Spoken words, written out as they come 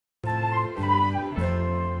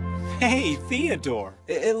Hey, Theodore.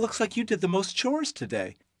 It looks like you did the most chores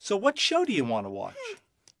today. So what show do you want to watch?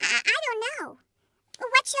 I don't know.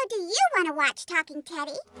 What show do you want to watch, Talking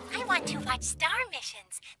Teddy? I want to watch Star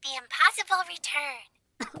Missions, The Impossible Return.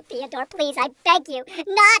 Oh, Theodore, please, I beg you.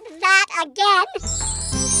 Not that again.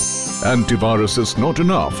 Antivirus is not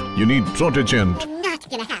enough. You need Protegent. Not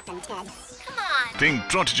gonna happen, Ted. Come on. Think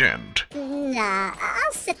Protegent. Nah,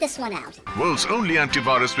 I'll sit this one out. World's only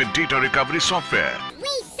antivirus with data recovery software. We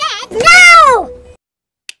said no!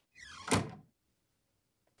 Night,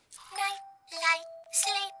 light,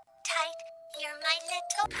 sleep tight. You're my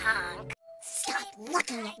little punk. Stop Sleep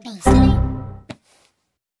looking tight. at me.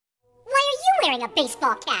 Why are you wearing a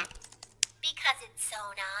baseball cap? Because it's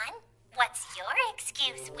sewn on. What's your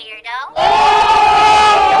excuse, weirdo?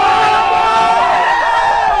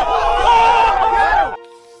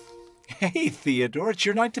 Hey, Theodore, it's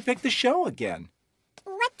your night to pick the show again.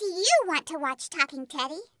 What do you want to watch, Talking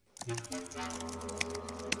Teddy?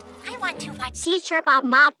 I want to watch Teacher Bob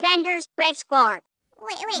Mop Bender's Preschool.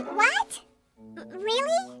 Wait, what?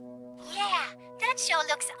 Really? Yeah, that show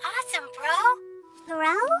looks awesome, bro.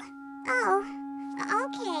 Bro? Oh,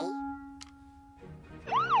 okay.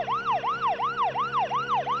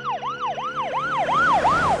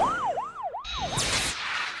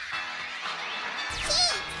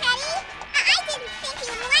 Gee, Teddy, I didn't think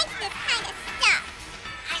you liked this kind of stuff.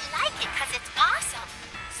 I like it because it's awesome.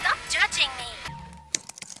 Stop judging me.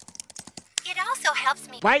 It also helps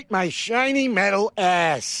me. Bite my shiny metal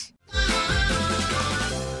ass. Do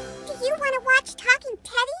you want to watch Talking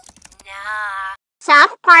Teddy? Nah.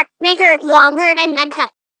 South Park bigger, longer than the...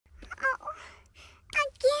 Oh,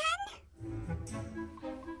 again?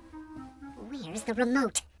 Where's the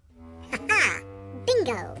remote? Ha-ha!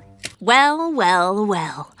 Bingo! Well, well,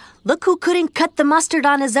 well. Look who couldn't cut the mustard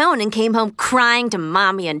on his own and came home crying to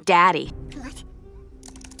Mommy and Daddy. What?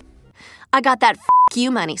 I got that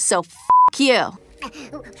you money, so you.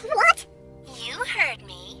 What? You heard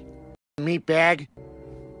me. Meatbag.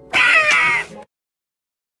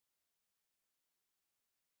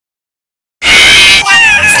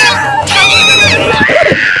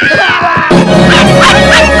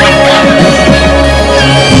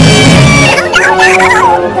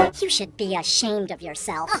 You should be ashamed of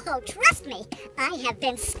yourself. Oh, trust me, I have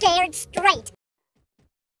been scared straight.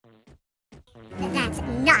 That's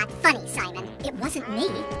not funny, Simon. It wasn't me.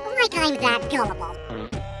 Like I'm that gullible.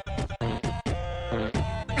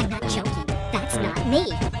 I'm not joking. That's not me.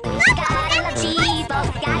 Gotta love cheese,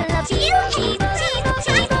 gotta love cheese,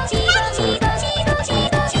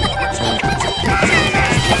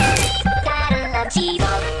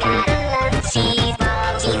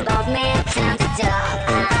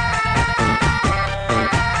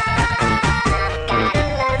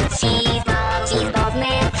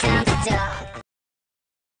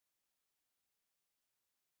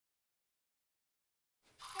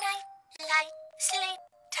 Night, light, sleep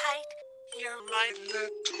tight. You're my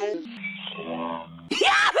little